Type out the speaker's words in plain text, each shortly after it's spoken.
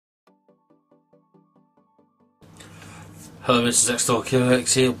Hello, this is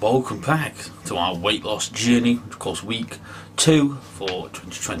XLQX here. Welcome back to our weight loss journey, of course week 2 for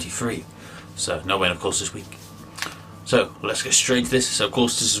 2023. So no weight of course this week. So let's get straight into this. So of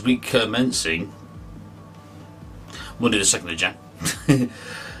course this is week commencing Monday the 2nd of Jan. And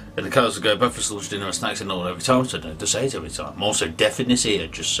the colours will go breakfast, lunch, dinner and snacks and all every time, so don't say it every time. I'm also deaf in this ear,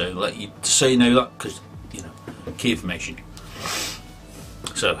 just so you know that, because you know, key information.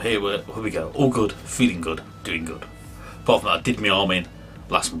 So here we go. All good, feeling good, doing good. Apart from that, I did my arm in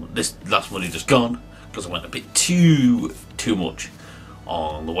last Monday just gone because I went a bit too much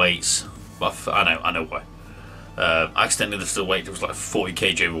on the weights. But I know why. I accidentally lifted the weight that was like 40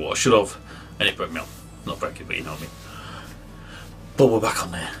 kg over what I should have, and it broke me off. Not broke it, but you know what I mean. But we're back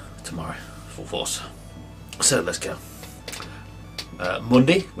on there tomorrow, full force. So let's go.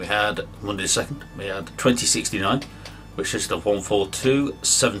 Monday the 2nd, we had 2069, which is the 142,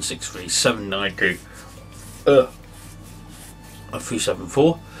 763, 790,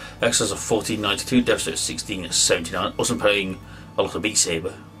 374. Exercise of 1492, deficit of 1679. Also playing a lot of Beat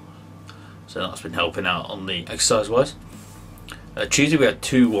Saber, so that's been helping out on the exercise wise. Tuesday we had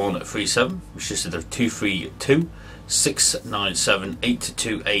 2137, which consisted of 232, 697,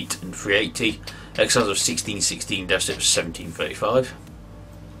 828 and 380. Exercise of 1616, deficit of 1735.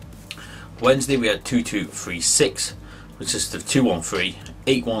 Wednesday we had 2236, which consisted of 213,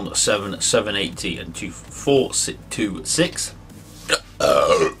 817, 780 and 2426.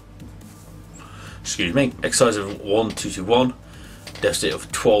 Excuse me. Exercise of 1221, deficit of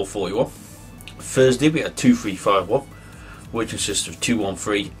 1241. Thursday we had 2351, which consists of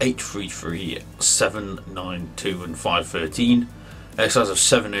 213, 833, 792 and 513. Exercise of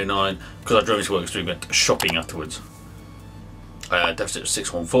 709, because I drove into work so we went shopping afterwards. Deficit of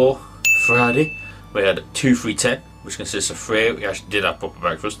 614. Friday we had 2310, which consists of 3. We actually did have proper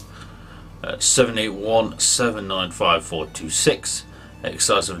breakfast. 781, 795, 426.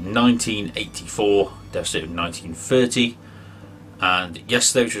 Exercise of 1984, deficit of 1930. And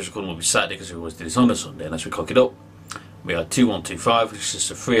yesterday, which was recording, will be Saturday because we always do this on a Sunday unless we cock it up. We had 2125, which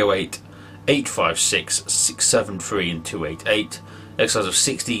consists of 308, 856, 673 and 288. Exercise of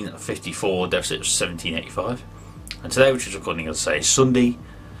 1654, deficit of 1785. And today, which is recording, as I say, Sunday,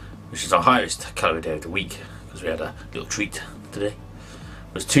 which is our highest calorie day of the week because we had a little treat today,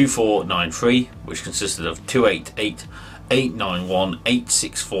 was 2493, which consisted of 288, 891,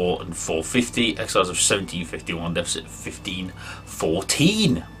 864 and 450. Exercise of 1751, deficit of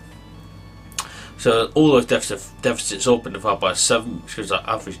 1514. So all those deficits open divided by 7, which gives our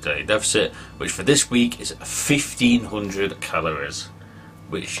average daily deficit, which for this week is 1500 calories,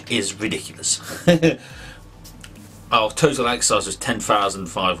 which is ridiculous. Our total exercise is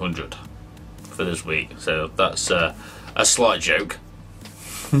 10,500 for this week, so that's a slight joke.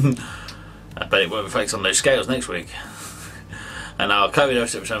 I bet it won't affect on those scales next week. And our calorie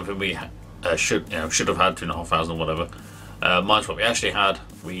deficit was something we should have had 2,500 or whatever. Minus what we actually had.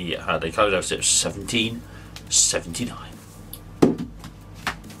 We had a calorie deficit of 1779.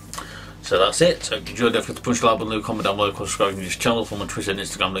 So that's it. So if you enjoyed, don't forget to punch the like button, leave a comment down below, of course subscribing to this channel. For my Twitter and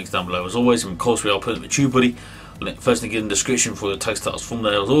Instagram links down below as always. And of course we are putting the TubeBuddy. First thing in the description for the text titles,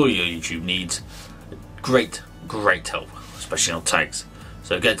 thumbnails, all your YouTube needs. Great help, especially on tags.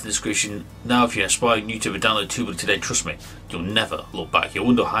 So get to the description now. If you're aspiring YouTuber, download TubeBuddy today. Trust me, you'll never look back. You'll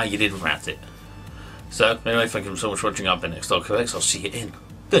wonder how you did without it. So anyway, thank you so much for watching. I've been XLQX. I'll see you in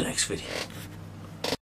the next video.